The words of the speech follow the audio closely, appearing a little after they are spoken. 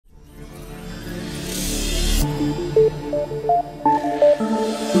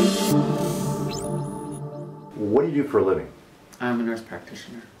do you do for a living? I'm a nurse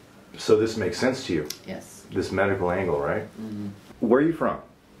practitioner. So this makes sense to you? Yes. This medical angle, right? Mm-hmm. Where are you from?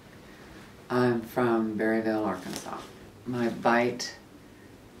 I'm from Berryville, Arkansas. My bite,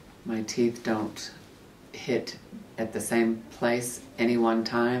 my teeth don't hit at the same place any one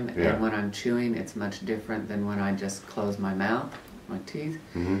time, Yeah. and when I'm chewing, it's much different than when I just close my mouth, my teeth.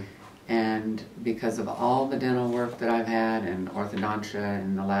 Mm-hmm. And because of all the dental work that I've had and orthodontia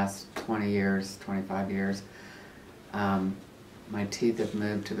in the last 20 years, 25 years, my teeth have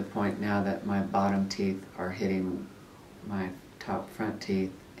moved to the point now that my bottom teeth are hitting my top front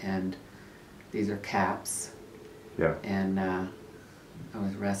teeth, and these are caps. Yeah. And I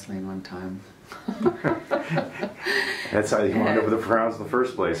was wrestling one time. That's how you wound up with the frowns in the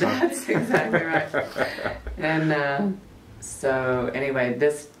first place, huh? That's exactly right. And so anyway,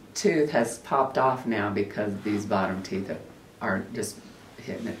 this tooth has popped off now because these bottom teeth are just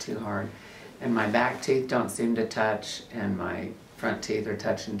hitting it too hard. And my back teeth don't seem to touch, and my front teeth are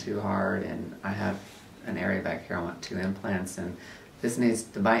touching too hard, and I have an area back here I want 2 implants, and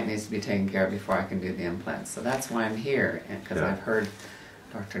the bite needs to be taken care of before I can do the implants. So that's why I'm here, because Yeah. I've heard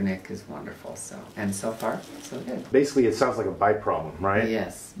Dr. Nick is wonderful, and so far, so good. Basically, it sounds like a bite problem, right?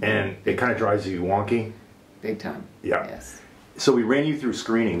 Yes. And it kind of drives you wonky? Big time. Yeah. Yes. So we ran you through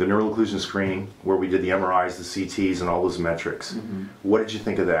screening, the neural occlusion screening, where we did the MRIs, the CTs, and all those metrics. Mm-hmm. What did you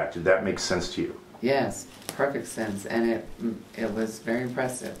think of that? Did that make sense to you? Yes, perfect sense, and it was very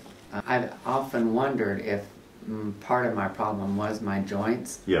impressive. I've often wondered if part of my problem was my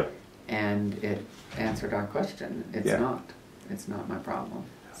joints. Yeah. And it answered our question. It's not. It's not my problem.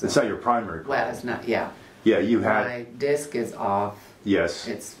 So, It's not your primary problem. well, it's not. Yeah. Yeah, you had. My disc is off. Yes.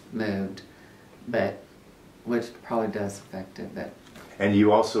 It's moved, but which probably does affect it. But And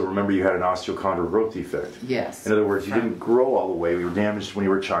you also, remember, you had an osteochondral growth defect. yes. In other words, you didn't grow all the way. You were damaged when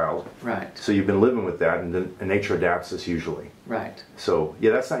you were a child. Right. So you've been living with that, and nature adapts us usually. Right. So,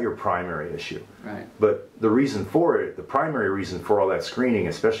 yeah, that's not your primary issue. Right. But the reason for it, the primary reason for all that screening,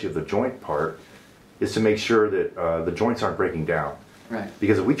 especially of the joint part, is to make sure that the joints aren't breaking down. Right.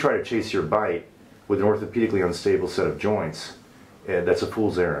 Because if we try to chase your bite with an orthopedically unstable set of joints, that's a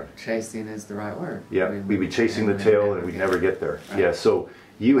fool's errand. Chasing is the right word. Yeah, we'd be chasing the tail and we'd never get there. Right. Yeah, so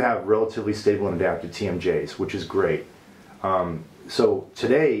you have relatively stable and adapted TMJs, which is great. So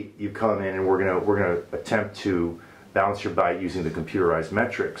today you come in and we're gonna attempt to balance your bite using the computerized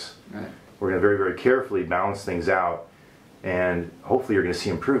metrics. Right. We're gonna very, very carefully balance things out, and hopefully you're gonna see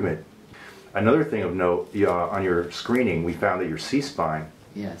improvement. Another thing of note, on your screening, we found that your C-spine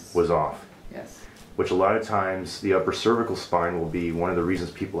Yes. was off. Yes. Which a lot of times the upper cervical spine will be one of the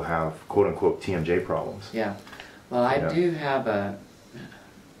reasons people have quote-unquote TMJ problems. Yeah. Well, I Yeah. do have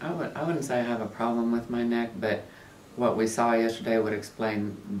I wouldn't say I have a problem with my neck, but what we saw yesterday would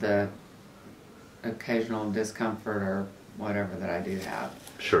explain the occasional discomfort or whatever that I do have.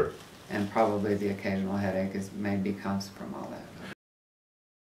 Sure. And probably the occasional headache maybe comes from all that.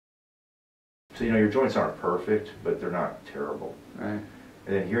 So your joints aren't perfect, but they're not terrible. Right.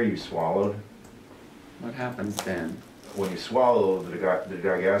 And then here you swallowed. What happens then? When you swallow, the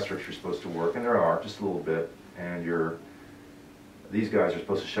digastrics are supposed to work, and there are just a little bit, and these guys are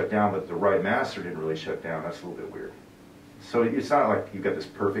supposed to shut down, but the right masseter didn't really shut down. That's a little bit weird. So it's not like you've got this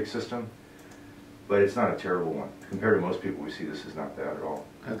perfect system, but it's not a terrible one. Compared to most people we see, this is not bad at all.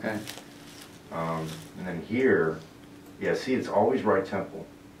 Okay. And then here, yeah, see, it's always right temple.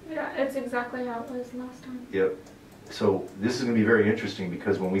 Yeah, it's exactly how it was last time. Yep. So this is going to be very interesting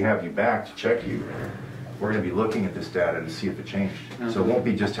because when we have you back to check you, we're going to be looking at this data to see if it changed. So it won't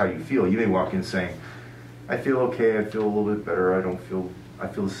be just how you feel. You may walk in saying, I feel okay, I feel a little bit better, I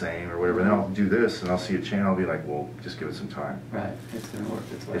feel the same or whatever. Then I'll do this and I'll see a change. I'll be like, well, just give it some time. Right. It's going to work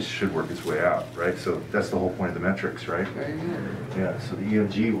its way. It should work its way out, right? So that's the whole point of the metrics, right? Very good. Yeah, so the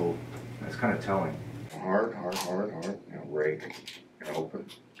EMG that's kind of telling. Hard, hard, hard, hard. Now rake and open.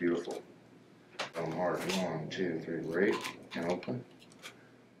 Beautiful. Hard. 1, 2, 3. Rake and open.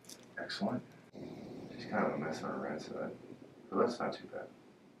 Excellent. She's kind of a mess on her right side, but that's not too bad.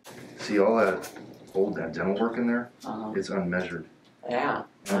 See all that old dental work in there? It's unmeasured. Yeah.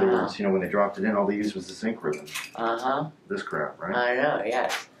 In other words, when they dropped it in, all they used was the sync rhythm. This crap, right? I know,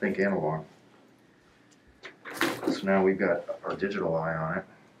 yes. Think analog. So now we've got our digital eye on it.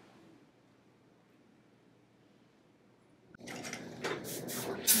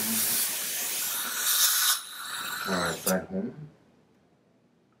 Alright, back home.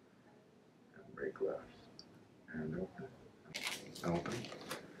 And break left. And open. Open.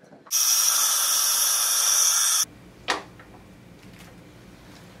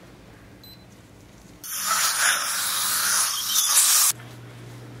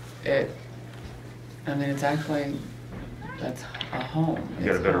 I mean, it's actually, that's a home. You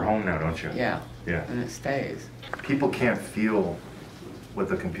got a better home now, don't you? Yeah. Yeah. And it stays. People can't feel what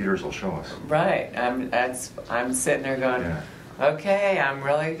the computers will show us. Right. I'm sitting there going, Yeah. okay, I'm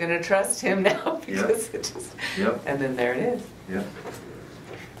really going to trust him now because it just, Yep. and then there it is. Yep.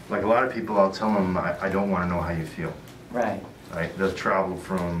 Like a lot of people, I'll tell them, I don't want to know how you feel. Right. Right? They'll travel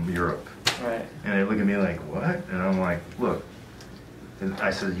from Europe. Right. And they look at me like, what? And I'm like, look. And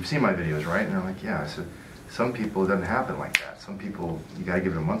I said, you've seen my videos, right? And they're like, yeah. I said, some people, it doesn't happen like that. Some people, you got to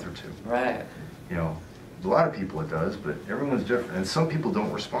give it a month or two. Right. You know, a lot of people it does, but everyone's different. And some people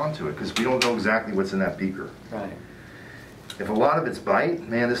don't respond to it because we don't know exactly what's in that beaker. Right. If a lot of it's bite,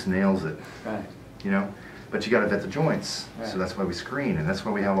 man, this nails it. Right. You know? But you got to vet the joints. Right. So that's why we screen. And that's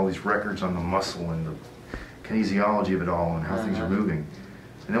why we have all these records on the muscle and the kinesiology of it all and how things are moving.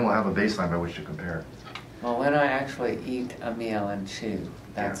 And then we'll have a baseline by which to compare. Well, when I actually eat a meal and chew,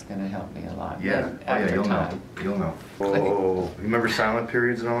 that's going to help me a lot. Yeah. Then Oh, yeah, after you'll time. know. You'll know. Oh, remember silent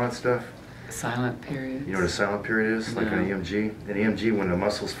periods and all that stuff? Silent periods? You know what a silent period is? Like No. an EMG? An EMG, when the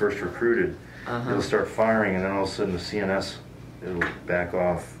muscle's first recruited, it'll start firing, and then all of a sudden the CNS, it'll back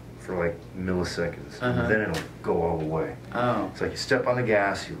off for like milliseconds. And then it'll go all the way. Oh, It's like you step on the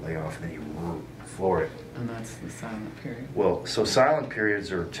gas, you lay off, and then you floor it. and that's the silent period. Well, so silent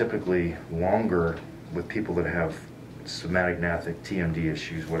periods are typically longer with people that have somatic gnathic TMD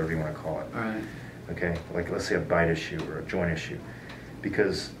issues, whatever you want to call it. Right. Okay, like let's say a bite issue or a joint issue,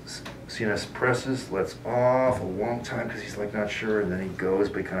 because CNS presses, lets off a long time because he's like not sure, and then he goes,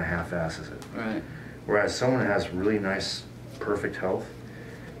 but he kind of half-asses it. Right. Whereas someone that has really nice, perfect health,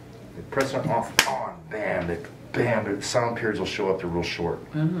 they press it off, on, bam, the silent periods will show up. They're real short.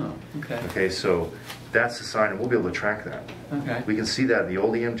 Oh, okay. Okay, so that's the sign, and we'll be able to track that. Okay. We can see that in the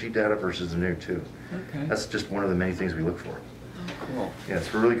old EMG data versus the new too. Okay. That's just one of the many things we look for. Oh, cool. Yeah,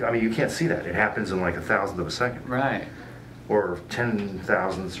 it's really, I mean, you can't see that. It happens in like 1,000th of a second. Right. Or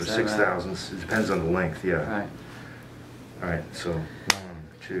 10,000ths or Is that 6,000ths. It depends on the length, yeah. Right. All right, so 1,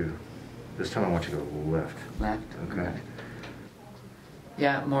 2. This time I want you to go left. Left. Okay. Right.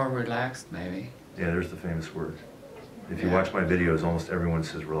 Yeah, more relaxed maybe. Yeah, there's the famous word. If you Yeah. watch my videos, almost everyone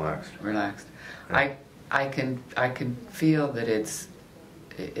says relaxed. Relaxed. Yeah. I can feel that it's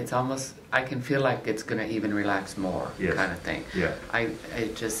almost, I can feel like it's going to even relax more, Yes. kind of thing. Yeah.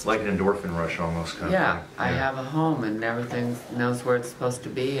 It just, Like an endorphin rush almost kind yeah, of thing. I have a home and everything knows where it's supposed to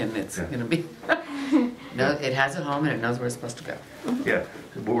be, and it's Yeah. going to be, no, it has a home and it knows where it's supposed to go. Yeah,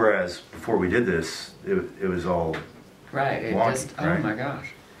 whereas before we did this, it was all, Right, it Wonky, just, oh right? my gosh.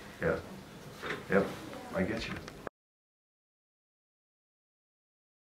 yeah. Yep, I get you.